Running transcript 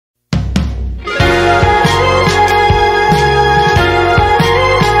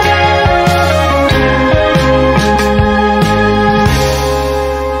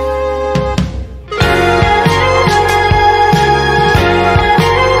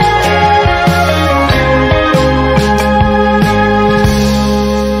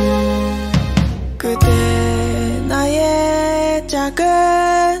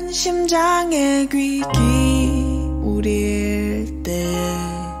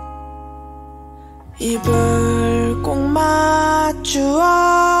입을 꼭 맞추어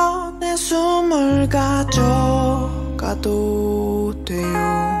내 숨을 가져가도 돼요.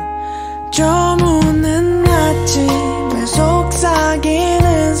 저무는 아침에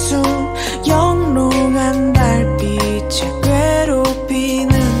속삭이는 숨, 영롱한 달빛에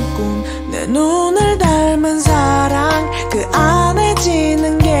괴롭히는 꿈, 내 눈을 닮은 사랑, 그 안에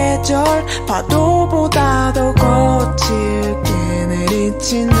지는 계절, 파도보다 더 거칠게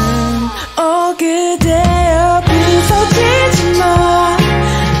내리치는 그대여 부서지지 마.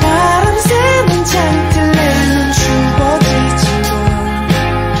 바람 새는 창틀에는 추워지지 마.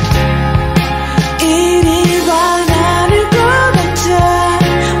 이리 와 나를 꼽아자.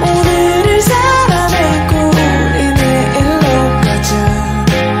 오늘을 살아내고 우리 내일로 가자.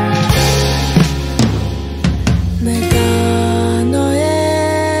 내가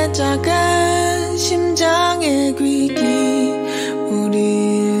너의 작은 심장의 귀기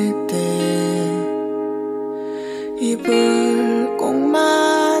우릴 때 입을 꼭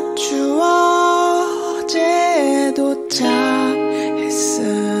맞추어 어제에 도착했습니다.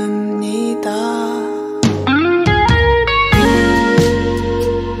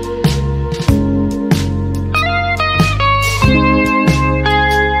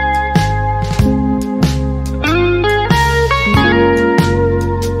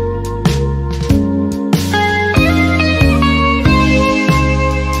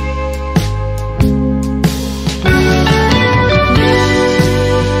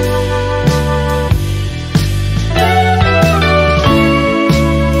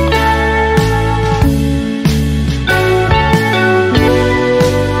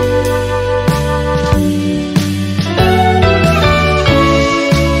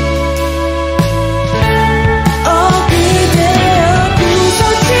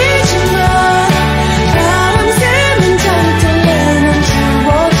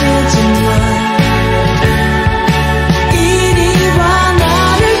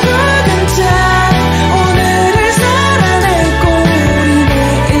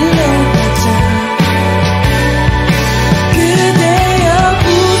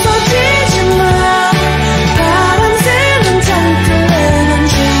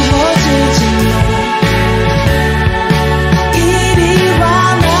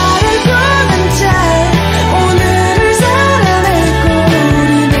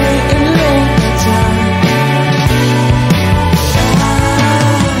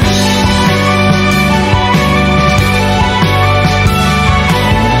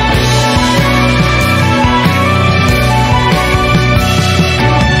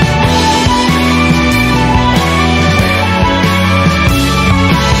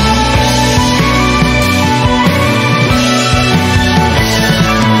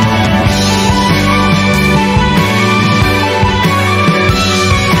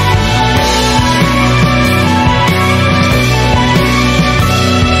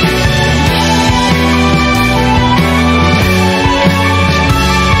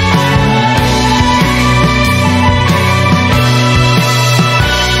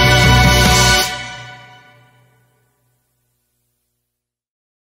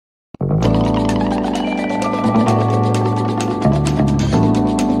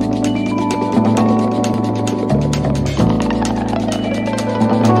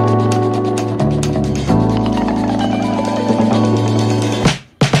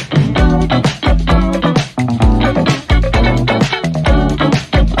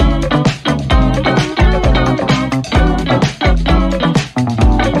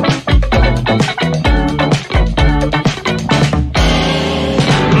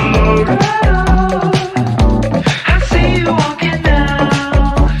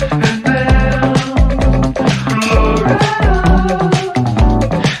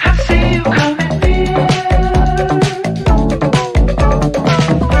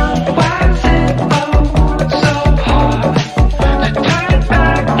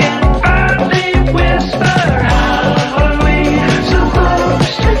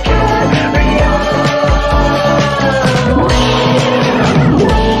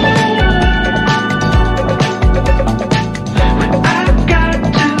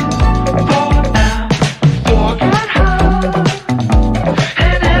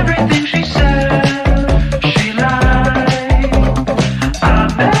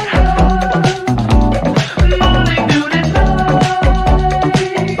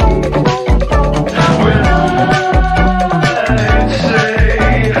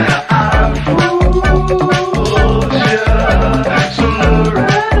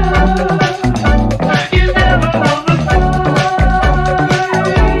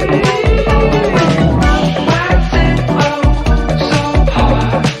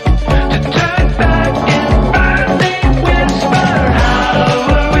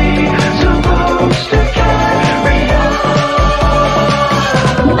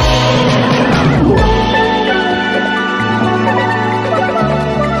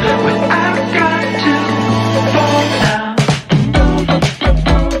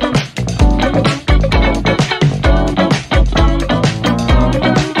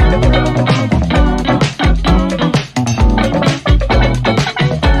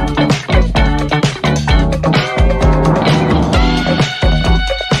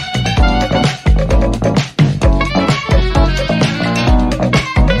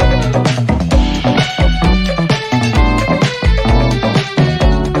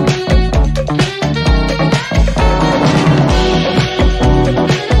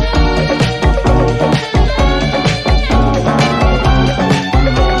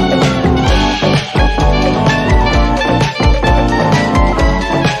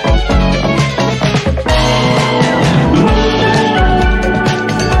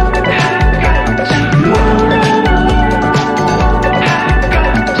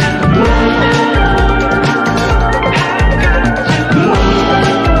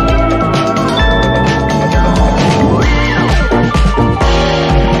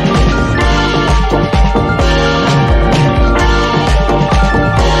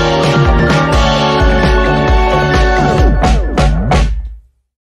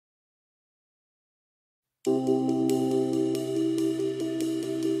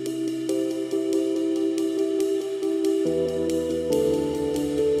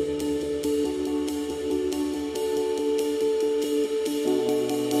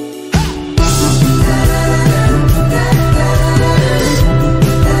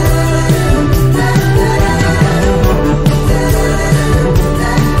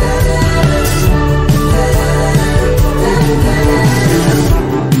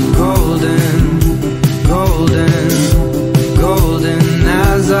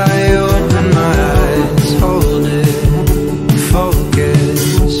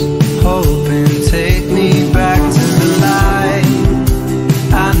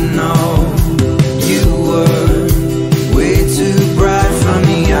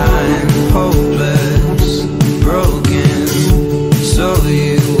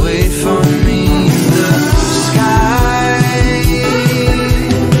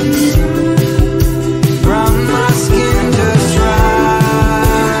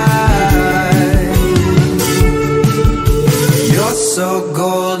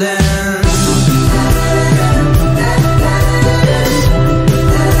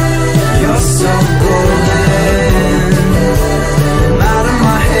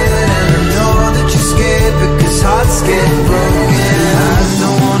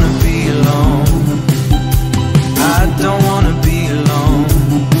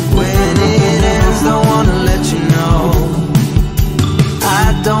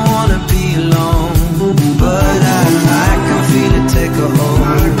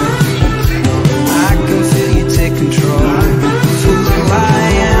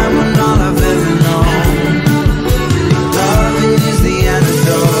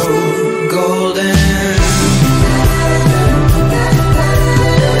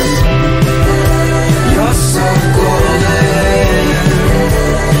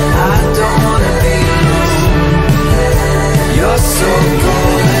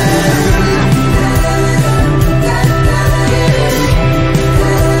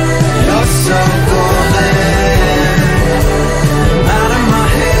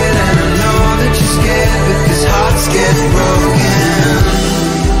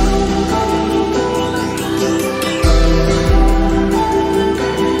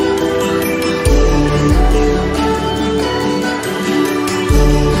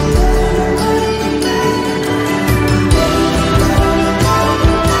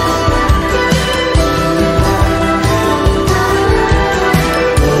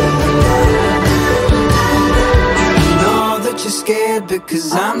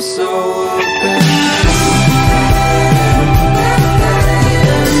 I'm so open.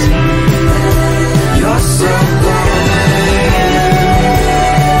 You're so golden.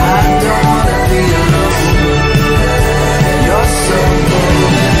 I don't wanna be alone. You're so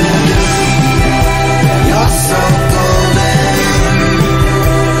golden. You're so golden.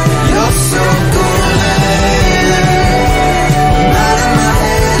 You're so golden. I'm out of my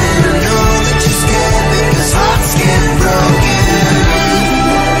head and I know that you're scared because hearts get broken.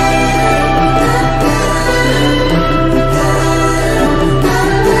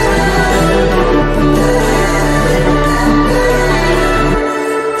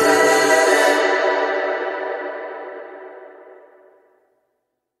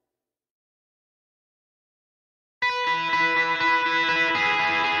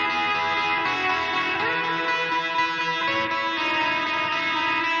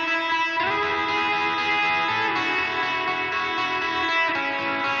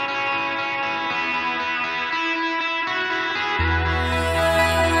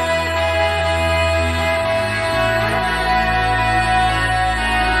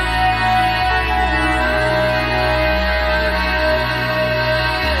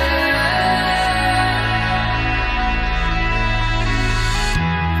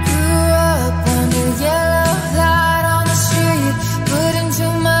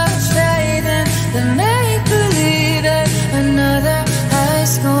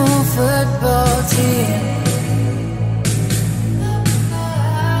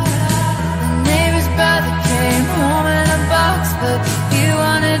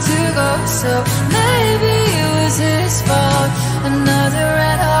 So maybe it was his fault. Another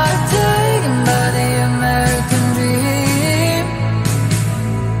red heart taken by the American dream.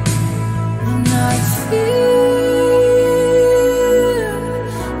 And I feel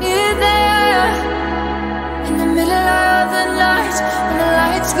you there in the middle of the night when the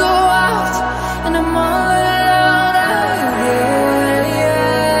lights go out and I'm all alone out here.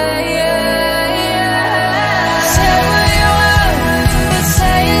 Say what you want, but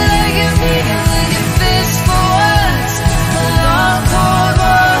say it like you mean it with your fist for once. A long cold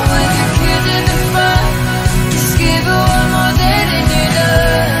war with your kids in the front. Just give it one more day then you're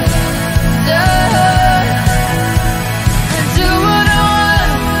done. I do what I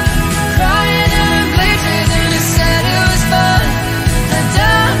want, crying in the bleachers and you said it was fun. I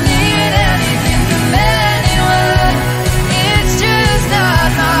don't need anything from anyone. It's just not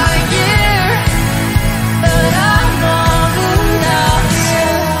my year, but I'm all good now.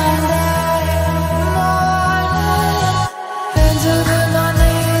 Been to my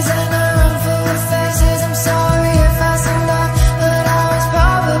knees and I run full of faces. I'm sorry if I seemed off, but I was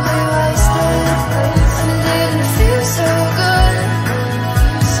probably wasted and didn't feel so good.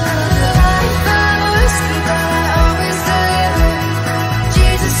 I found whiskey, but I always deliver.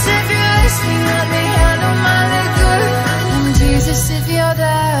 Jesus, if you're listening, let me handle my liquor. And Jesus, if you're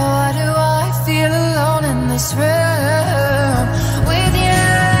there, why do I feel alone in this room with you?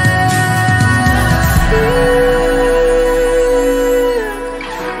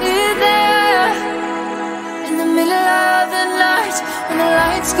 You're there in the middle of the night when the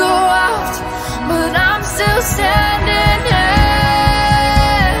lights go out, but I'm still standing here.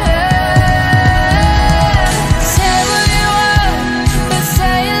 Say what you want, but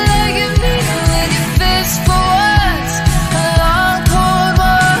say it like you mean it with your fist for once. A long cold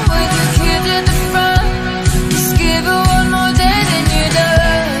war with your kids in the front. Just give it one more day then you're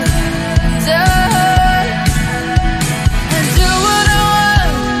done. I do what I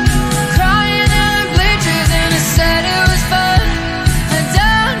want, crying in the bleachers and I said it was fun. I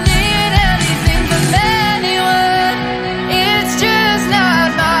don't need anything from anyone.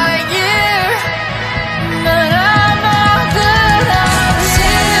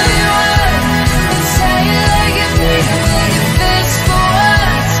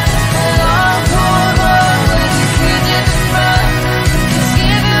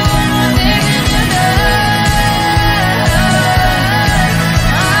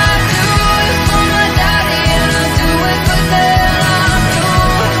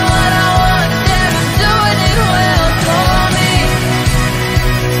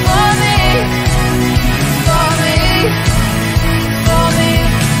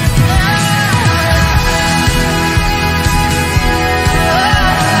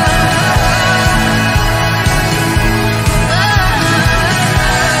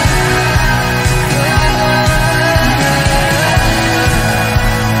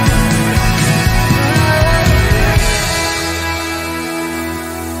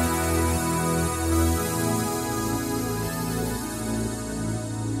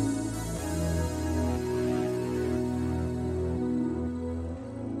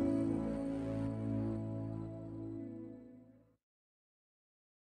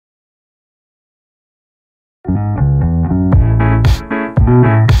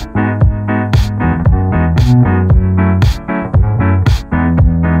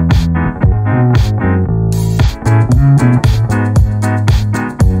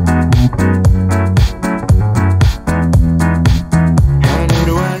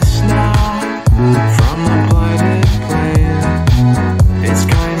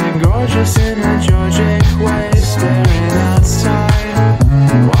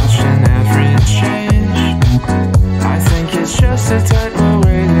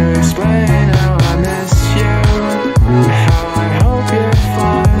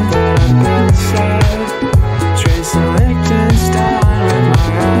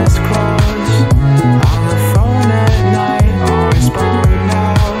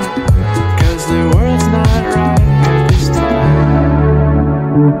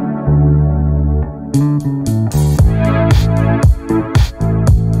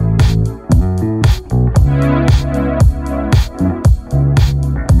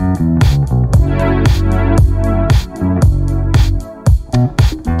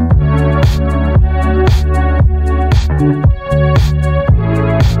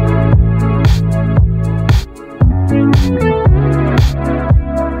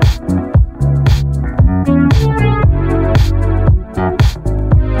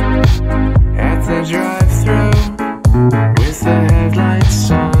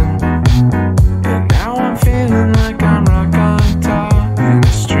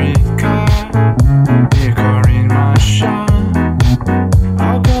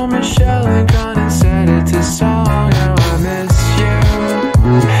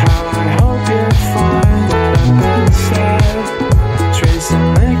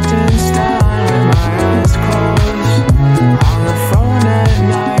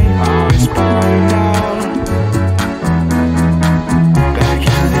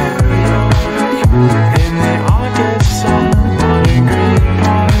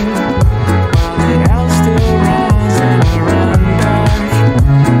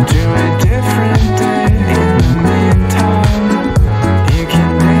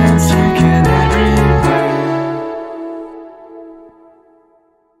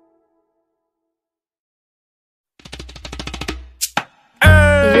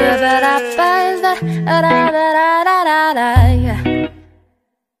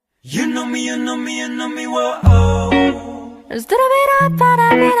 You know me, you know me, you know me, whoa.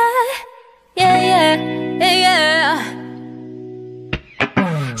 Yeah, yeah, yeah.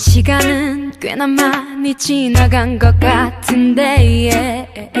 시간은 꽤나 많이 지나간 것 같은데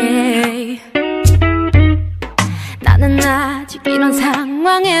yeah. 나는 아직 이런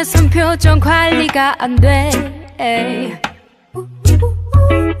상황에선 표정 관리가 안 돼.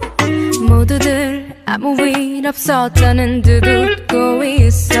 모두들 아무 일 없었다는 듯 웃고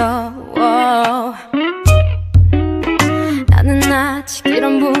있어. 나는 아직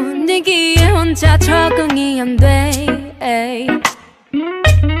이런 분위기에 혼자 적응이 안 돼.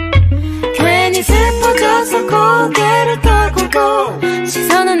 괜히 슬퍼져서 고개를 떨구고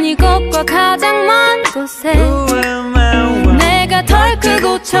시선은 이곳과 가장 먼 곳에 내가 덜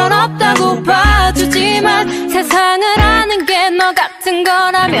크고 철없다고 봐주지만 세상을 아는 게 너 같은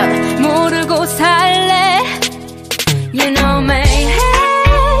거라면 모르고 살래. You know me.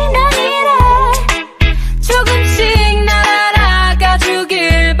 Hey, 난 이래 조금씩 날 알아가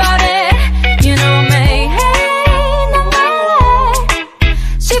주길 바래. You know me. Hey, 난 말래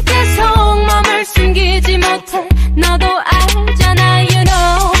쉽게 속마음을 숨기지 못해. 너도 알잖아. You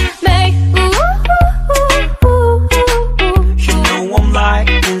know me. You know I'm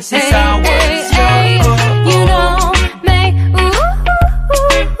like this is how I was. You know me.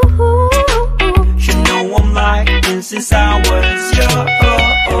 You know I'm like this is how I was.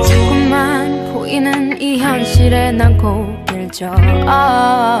 자꾸만 보이는 이 현실에 난 고개를 져.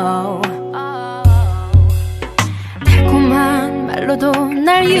 달콤한 말로도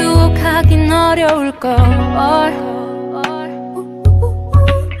날 유혹하긴 어려울걸.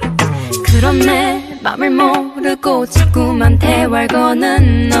 그런 내 맘을 모르고 자꾸만 대화를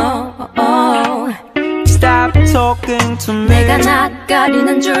거는 너. Stop talking to me. 내가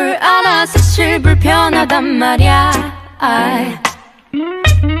낯가리는 줄 알아 사실 불편하단 말야.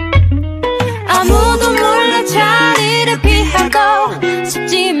 아무도 몰래 자리를 피하고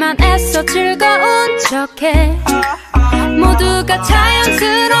싶지만 애써 즐거운 척해. 모두가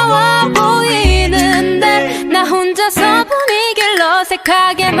자연스러워 보이는데 나 혼자서 분위기를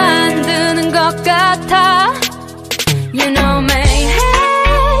어색하게 만드는 것 같아. You know me.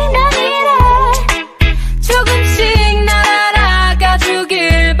 Hey, 난 이래 조금씩 날 알아가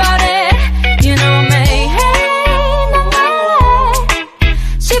주길 바래. You know me. Hey, 난 말래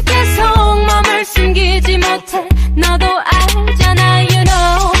쉽게 속마음을 숨기지 못해. 너도 알잖아. You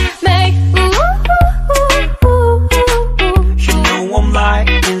know me. You know I'm like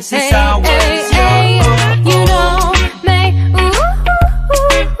this is how I was. You know me.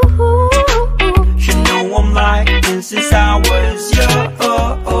 You know I'm like this is how I was.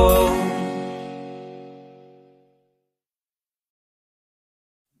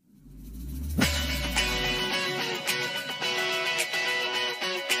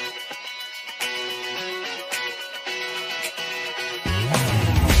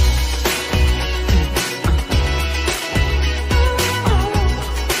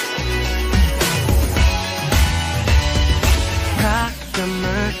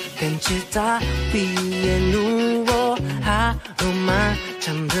 바람을 벤치 따위에 누워 하루만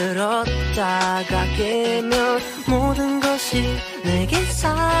잠들었다가 깨면 모든 것이 내게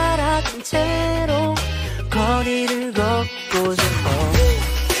사라진 채로 거리를 걷고 싶어.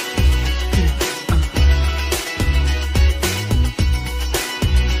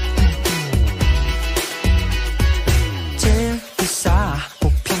 제일 비싸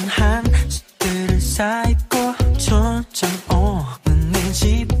보편한 숫들을 쌓고 초점 없는 내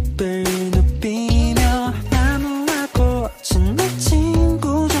집을 눕히며 나무와 꽃은 내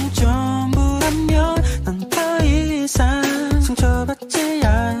친구 중 전부라면 난 더 이상 상처받지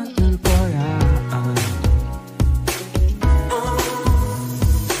않을 거야.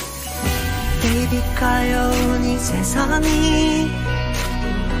 Baby 가여운 이 세상이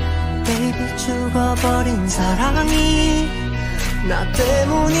Baby 죽어버린 사랑이 나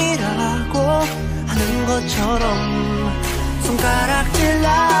때문이라고 하는 것처럼 손가락질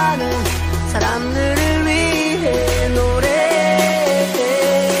나는 사람들을 위해 노래해.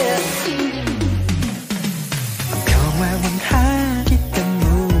 평화원하기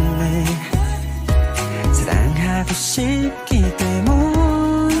때문에 사랑하고 싶기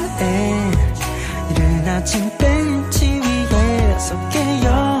때문에 이른 아침 벤치 위에서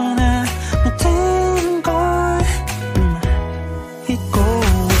깨어나 모든 걸 잊고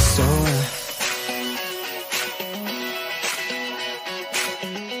있어.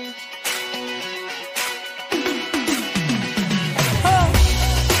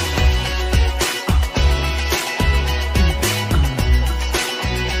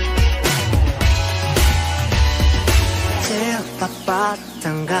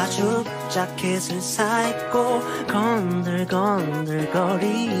 바빴던 가죽 자켓을 사입고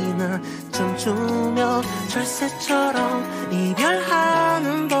건들건들거리는 춤추며 철새처럼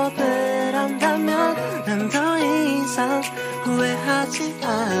이별하는 법을 안다면 난 더 이상 후회하지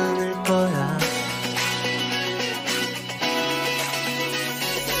않을 거야.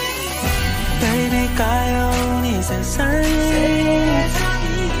 Baby 가여운 이 세상이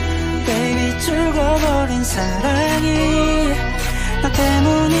Baby 죽어버린 사랑이 나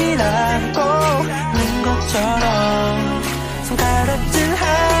때문이라고 하는 것처럼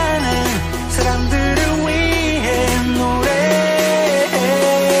손가락질하는 사람들을 위해 노래해.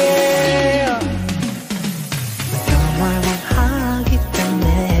 영원을 원하기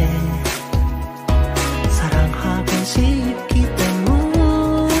때문에 사랑하고 싶기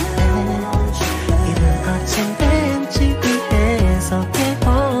때문에 이른 아침 벤치 위에서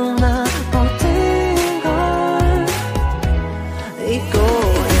깨어나 모든 걸 잊고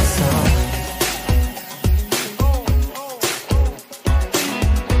있어.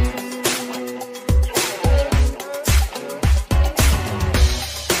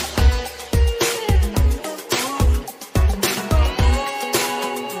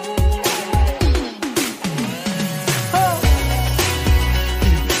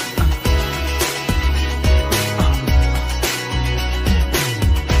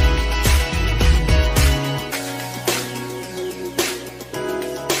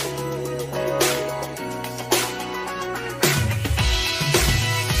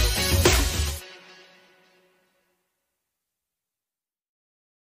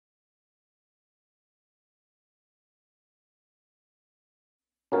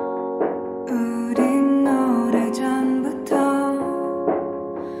 우린 오래전부터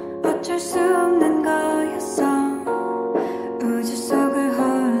어쩔 수 없는 거였어. 우주 속을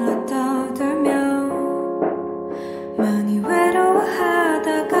홀로 떠돌며 많이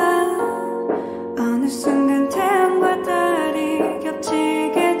외로워하다가 어느 순간 태양과 달이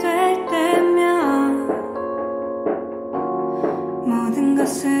겹치게 될 때면 모든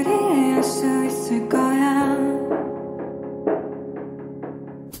것을 이해할 수 있을 거야.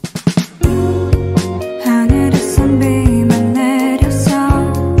 하늘에선 비만 내렸어.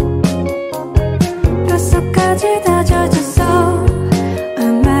 뼛속까지 다 젖었어.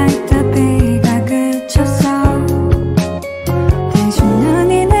 아마 이따 비가 그쳤어. 대신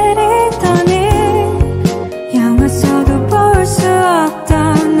눈이 내리더니 영화 속도 볼 수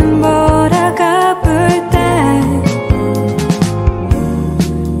없던 눈보라가 불 때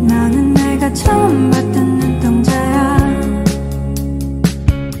너는 내가 처음 봤던 눈동자야.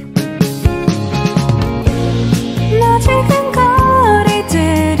 지금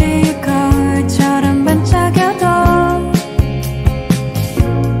거리들이 거울처럼 반짝여도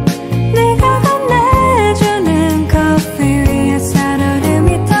네가 건네주는 커피 위에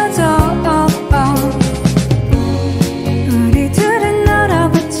살얼음이 터져. 우리 둘은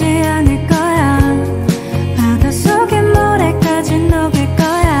얼어붙지 않을 거야. 바닷속의 모래까지 녹일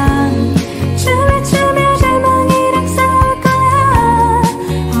거야. 춤을 추며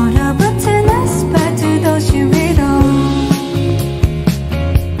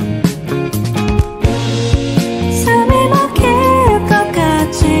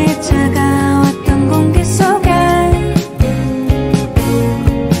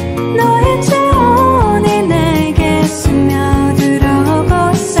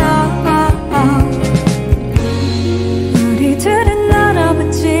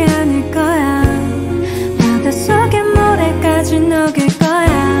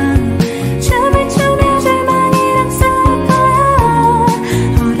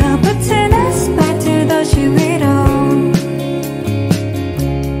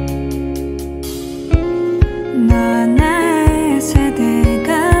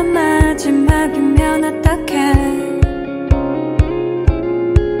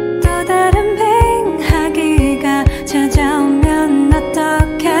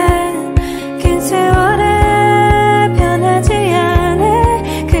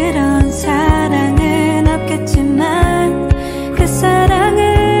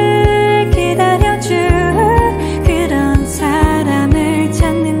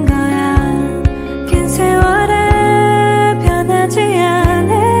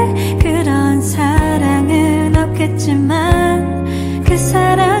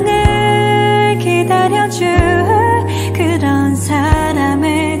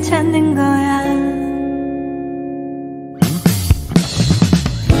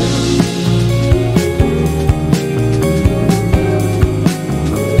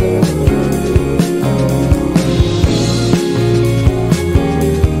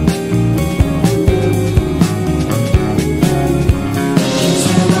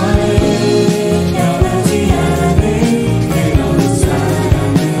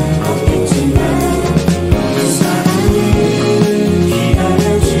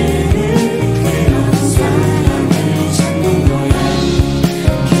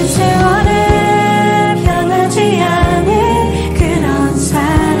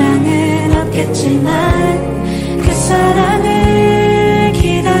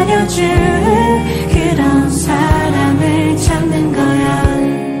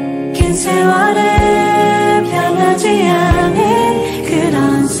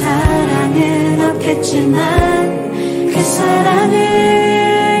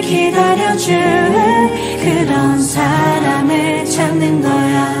들어줄래 그런 사람을 찾는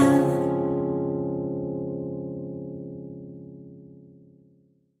거야.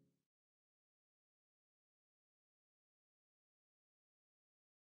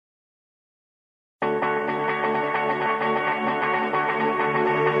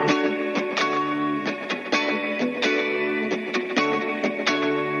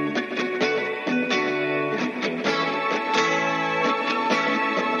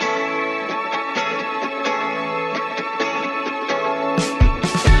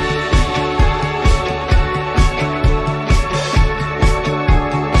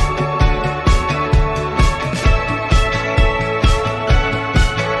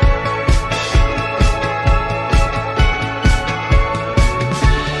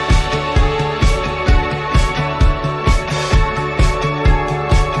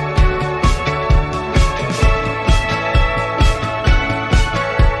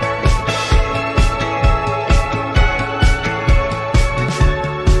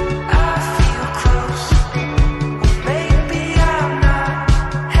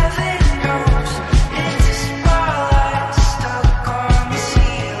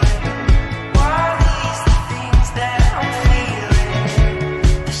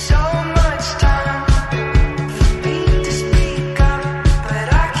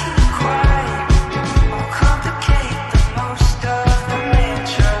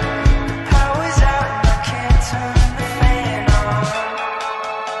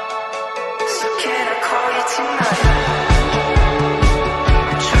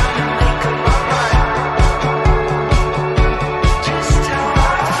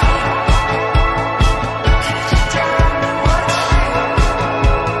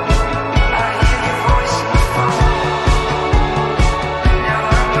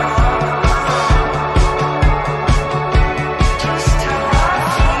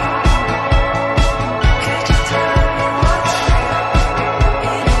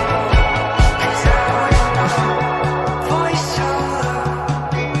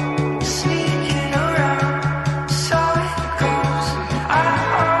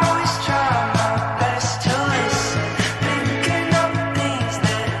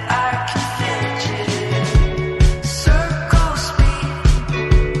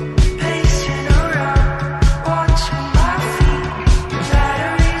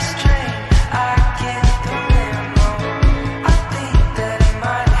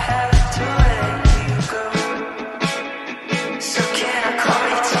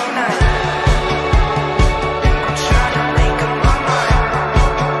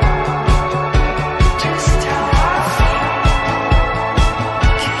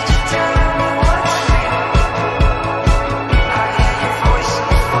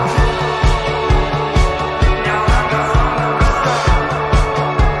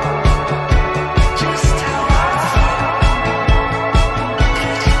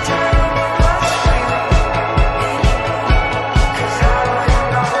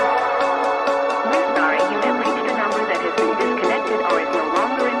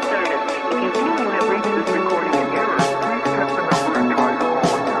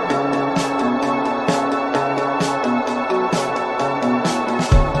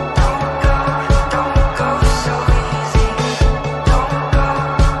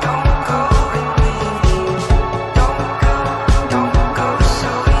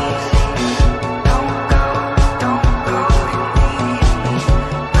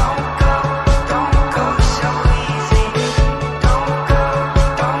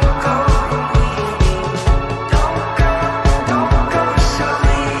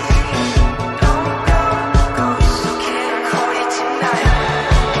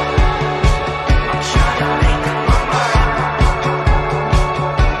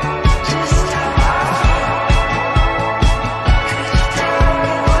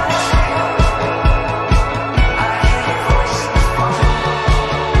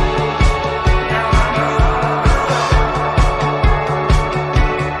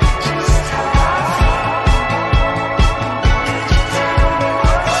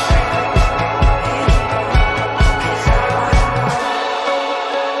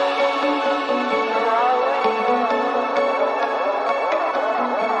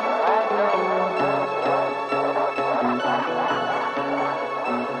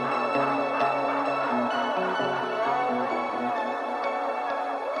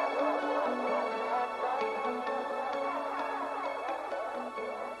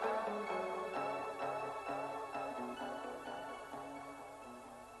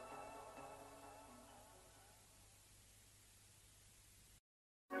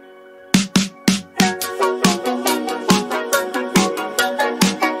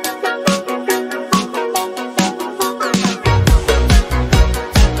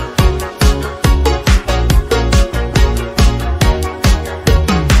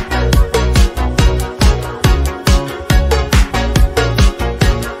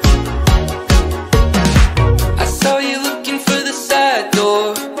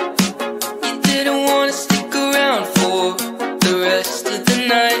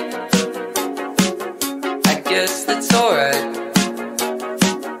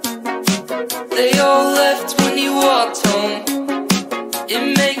 They all left when you walked home.